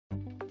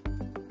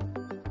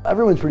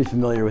Everyone's pretty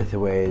familiar with the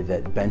way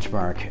that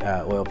benchmark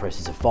oil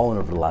prices have fallen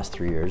over the last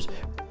 3 years.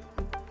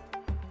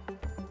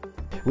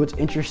 What's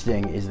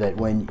interesting is that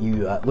when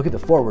you look at the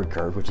forward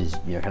curve, which is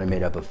kind of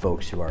made up of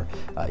folks who are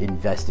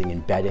investing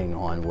and betting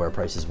on where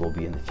prices will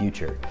be in the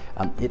future,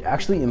 it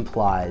actually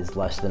implies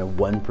less than a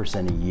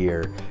 1% a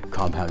year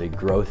compounded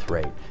growth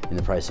rate in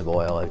the price of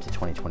oil out to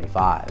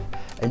 2025.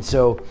 And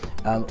so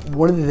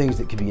one of the things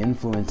that could be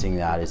influencing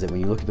that is that when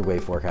you look at the way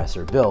forecasts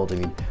are built, I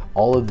mean,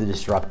 all of the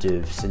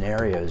disruptive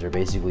scenarios are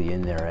basically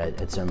in there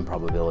at some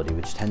probability,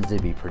 which tends to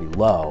be pretty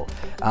low.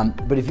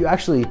 But if you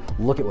actually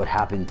look at what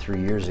happened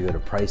 3 years ago to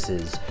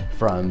prices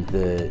from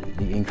the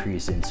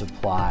increase in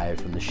supply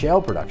from the shale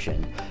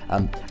production,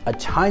 a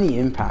tiny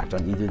impact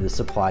on either the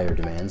supply or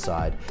demand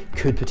side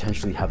could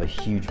potentially have a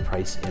huge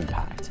price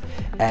impact.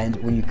 And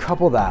when you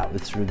couple that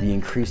with sort of the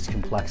increased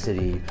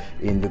complexity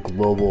in the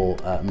global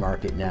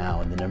market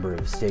now and the number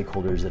of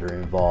stakeholders that are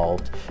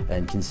involved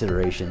and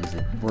considerations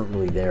that weren't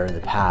really there in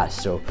the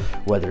past, so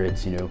whether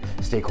it's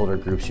stakeholder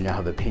groups who now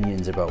have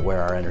opinions about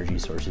where our energy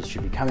sources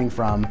should be coming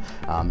from,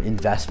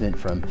 investment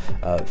from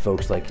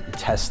folks like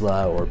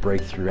Tesla or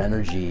Breakthrough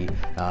Energy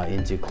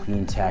into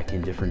clean tech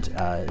and different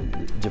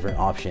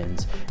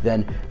options,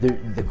 then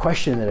the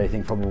question that I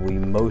think probably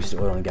most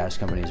oil and gas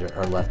companies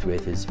are left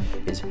with is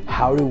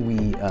how do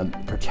we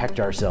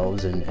protect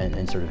ourselves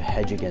and sort of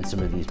hedge against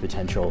some of these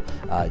potential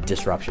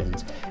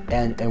disruptions,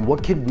 and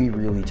what could we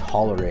really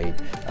tolerate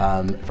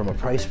from a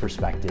price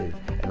perspective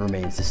and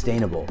remain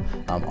sustainable.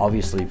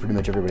 Obviously, pretty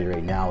much everybody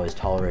right now is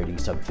tolerating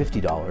sub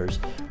 $50,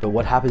 but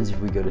what happens if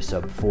we go to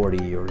sub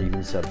 40 or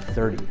even sub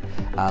 30?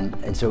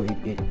 And so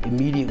it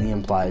immediately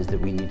implies that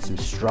we need some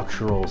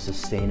structural,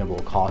 sustainable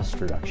cost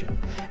reduction.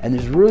 And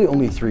there's really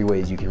only 3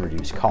 ways you can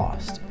reduce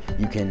cost.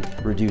 You can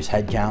reduce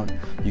headcount,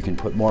 you can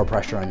put more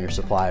pressure on your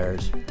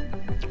suppliers,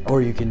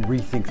 or you can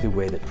rethink the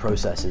way that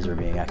processes are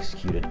being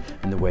executed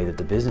and the way that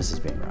the business is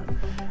being run.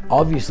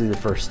 Obviously, the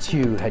first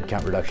 2,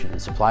 headcount reduction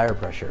and supplier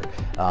pressure,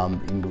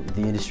 the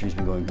industry's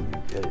been going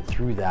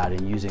through that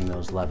and using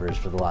those levers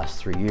for the last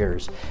 3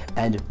 years.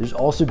 And there's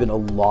also been a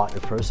lot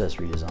of process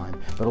redesign,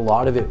 but a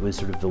lot of it was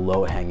sort of the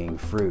low-hanging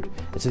fruit.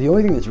 And so the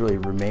only thing that's really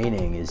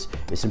remaining is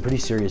some pretty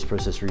serious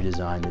process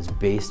redesign that's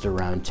based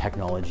around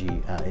technology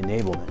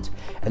enablement.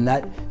 And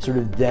that sort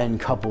of then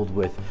coupled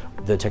with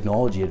the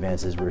technology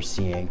advances we're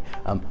seeing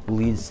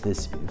leads to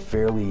this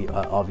fairly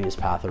obvious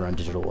path around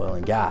digital oil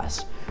and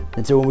gas.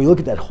 And so when we look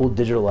at that whole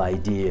digital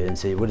idea and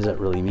say, what does that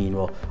really mean?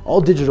 Well,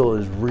 all digital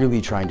is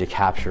really trying to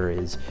capture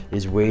is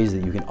ways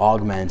that you can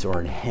augment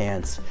or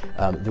enhance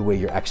the way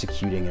you're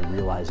executing and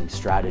realizing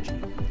strategy.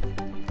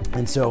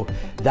 And so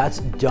that's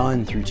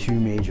done through 2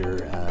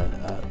 major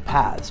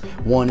paths.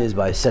 One is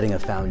by setting a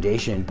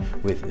foundation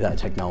with that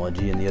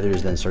technology, and the other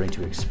is then starting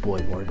to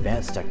exploit more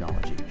advanced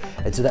technology.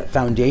 And so that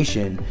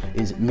foundation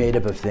is made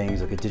up of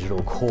things like a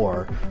digital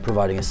core,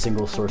 providing a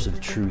single source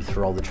of truth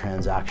for all the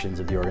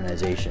transactions of the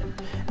organization,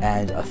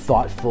 and a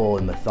thoughtful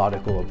and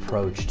methodical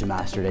approach to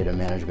master data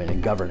management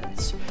and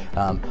governance,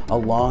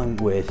 along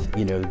with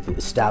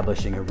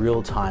establishing a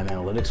real-time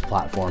analytics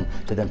platform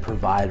to then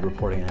provide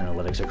reporting and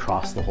analytics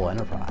across the whole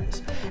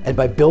enterprise. And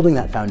by building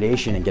that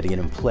foundation and getting it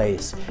in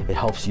place, it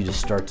helps you to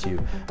start to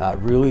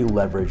really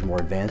leverage more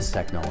advanced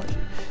technology.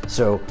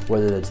 So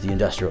whether that's the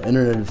industrial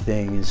Internet of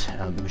Things,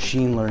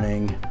 machine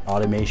learning,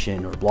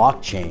 automation, or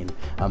blockchain,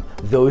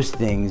 those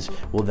things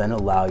will then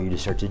allow you to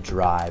start to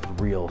drive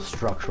real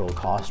structural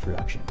cost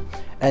reduction.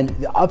 And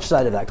the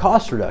upside of that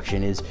cost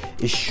reduction is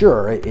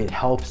sure, it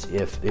helps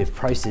if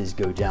prices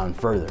go down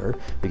further,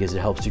 because it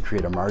helps to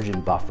create a margin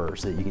buffer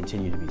so that you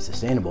continue to be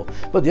sustainable.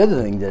 But the other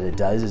thing that it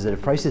does is that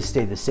if prices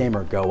stay the same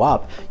or go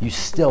up, you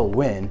still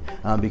win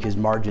because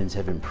margins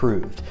have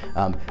improved.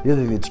 The other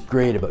thing that's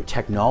great about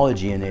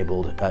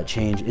technology-enabled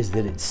change is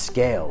that it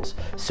scales.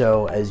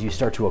 So as you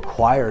start to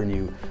acquire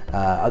new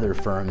other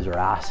firms or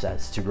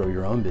assets to grow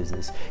your own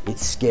business, it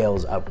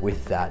scales up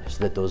with that so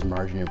that those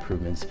margin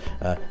improvements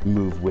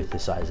move with the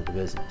size of the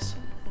business.